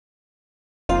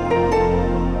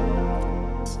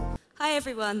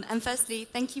everyone, and firstly,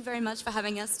 thank you very much for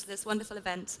having us to this wonderful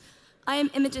event. I am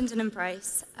Imogen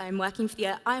Denham-Price. I'm working for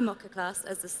the Imoca class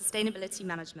as the Sustainability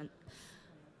Management.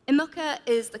 Imoca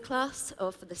is the class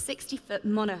for the 60-foot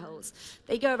monohulls.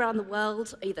 They go around the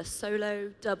world, either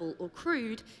solo, double, or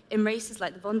crewed, in races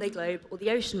like the Vendée Globe or the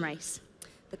Ocean Race.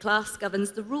 The class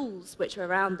governs the rules, which are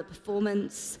around the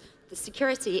performance, the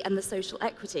security, and the social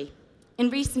equity.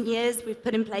 In recent years, we've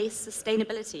put in place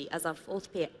sustainability as our fourth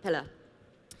pillar.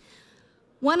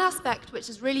 One aspect which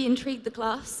has really intrigued the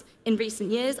class in recent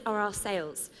years are our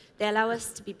sails. They allow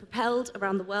us to be propelled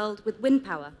around the world with wind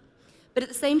power. But at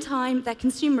the same time, they're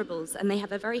consumables and they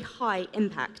have a very high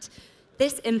impact.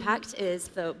 This impact is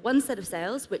for one set of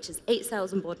sails, which is 8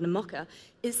 sails on board an Imoca,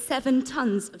 is 7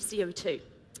 tons of CO2.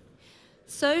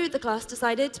 So the class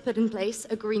decided to put in place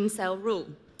a green sail rule.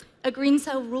 A green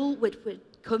sail rule which would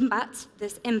combat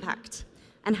this impact.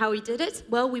 And how we did it?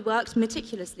 Well, we worked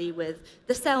meticulously with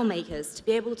the sail makers to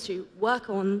be able to work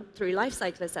on, through life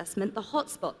cycle assessment, the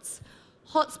hotspots.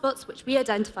 Hotspots which we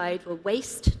identified were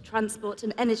waste, transport,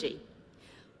 and energy.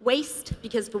 Waste,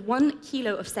 because for 1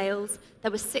 kilo of sails, there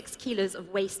were 6 kilos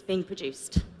of waste being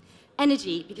produced.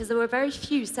 Energy, because there were very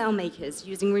few sail makers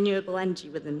using renewable energy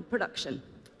within production.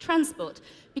 Transport,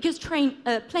 because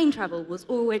plane travel was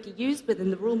already used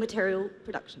within the raw material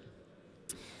production.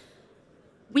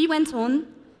 We went on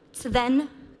to then,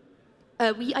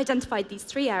 we identified these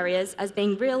 3 areas as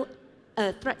being real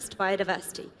threats to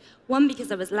biodiversity. One, because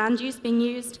there was land use being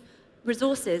used,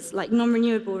 resources like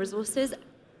non-renewable resources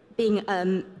being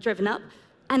driven up,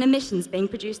 and emissions being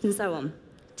produced and so on.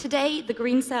 Today, the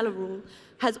Green Sailor Rule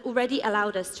has already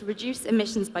allowed us to reduce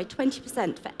emissions by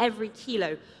 20% for every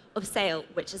kilo of sail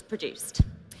which is produced.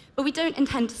 But we don't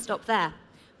intend to stop there.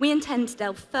 We intend to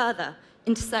delve further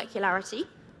into circularity,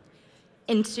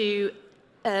 into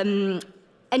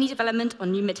any development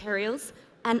on new materials,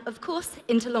 and of course,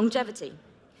 into longevity,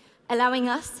 allowing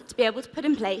us to be able to put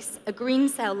in place a green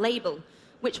sail label,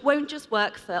 which won't just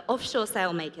work for offshore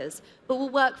sail makers, but will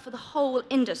work for the whole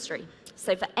industry,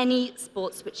 so for any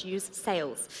sports which use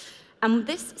sails. And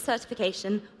this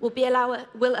certification will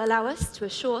allow us to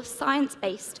assure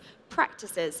science-based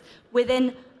practices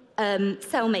within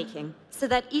sail making, so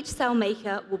that each sail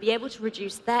maker will be able to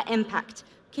reduce their impact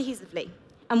cohesively,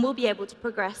 and we'll be able to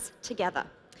progress together.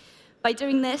 By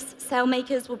doing this, sail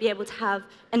makers will be able to have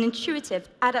an intuitive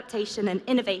adaptation and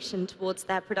innovation towards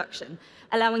their production,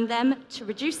 allowing them to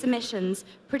reduce emissions,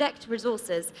 protect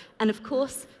resources, and of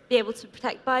course, be able to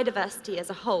protect biodiversity as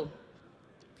a whole.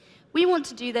 We want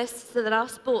to do this so that our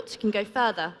sport can go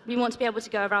further. We want to be able to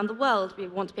go around the world. We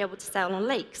want to be able to sail on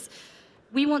lakes.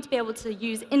 We want to be able to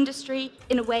use industry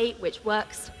in a way which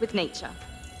works with nature.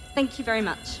 Thank you very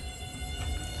much.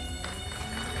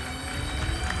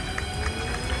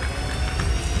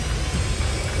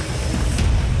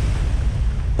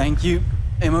 Thank you,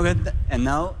 Imogen. And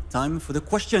now, time for the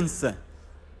questions.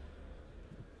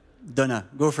 Donna,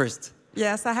 go first.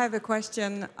 Yes, I have a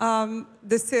question.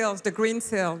 The sails, the green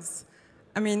sails.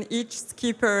 I mean, each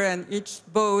skipper and each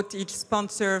boat, each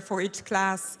sponsor for each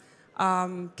class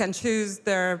can choose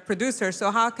their producer. So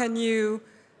how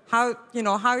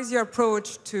is your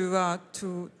approach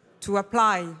to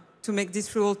apply to make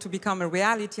this rule to become a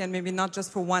reality, and maybe not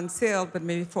just for one sail, but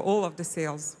maybe for all of the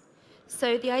sails?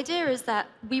 So the idea is that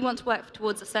we want to work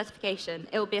towards a certification.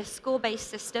 It will be a score-based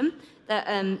system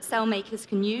that sail makers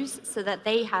can use so that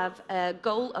they have a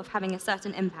goal of having a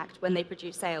certain impact when they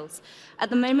produce sails. At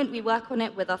the moment, we work on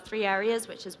it with our 3 areas,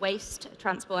 which is waste,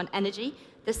 transport, and energy.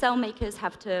 The sail makers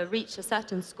have to reach a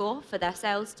certain score for their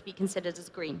sails to be considered as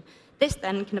green. This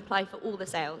then can apply for all the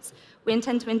sails. We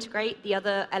intend to integrate the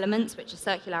other elements, which are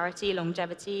circularity,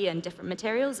 longevity, and different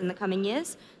materials in the coming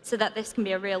years, so that this can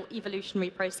be a real evolutionary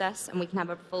process and we can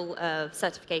have a full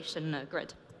certification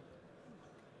grid.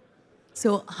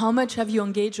 So how much have you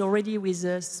engaged already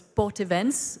with sport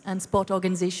events and sport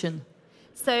organization?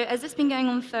 So as it's been going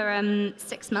on for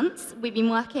 6 months, we've been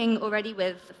working already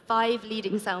with 5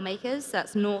 leading sail makers.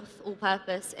 That's North, All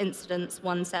Purpose, Incidents,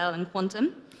 One Sail, and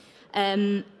Quantum.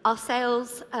 Our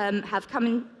sails have come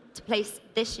into place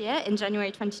this year in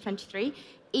January 2023.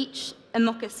 Each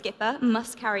Imoca skipper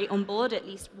must carry on board at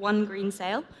least 1 green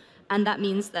sail, and that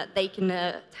means that they can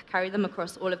carry them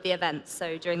across all of the events.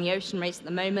 So during the ocean race at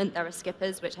the moment, there are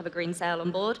skippers which have a green sail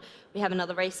on board. We have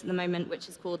another race at the moment which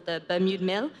is called the Bermuda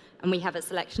Mill, and we have a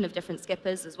selection of different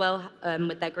skippers as well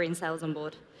with their green sails on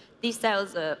board. These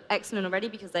sails are excellent already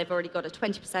because they've already got a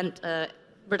 20%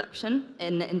 reduction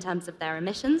in terms of their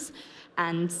emissions,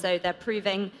 and so they're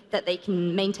proving that they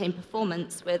can maintain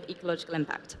performance with ecological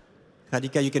impact.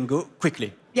 Radhika, you can go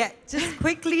quickly. Yeah, just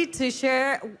quickly to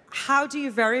share, how do you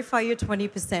verify your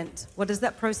 20%? What does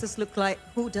that process look like?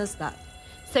 Who does that?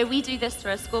 So we do this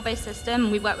through a score-based system.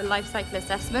 We work with lifecycle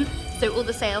assessment. So all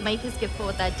the sale makers give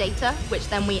forward their data, which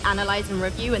then we analyze and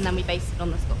review, and then we base it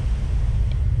on the score.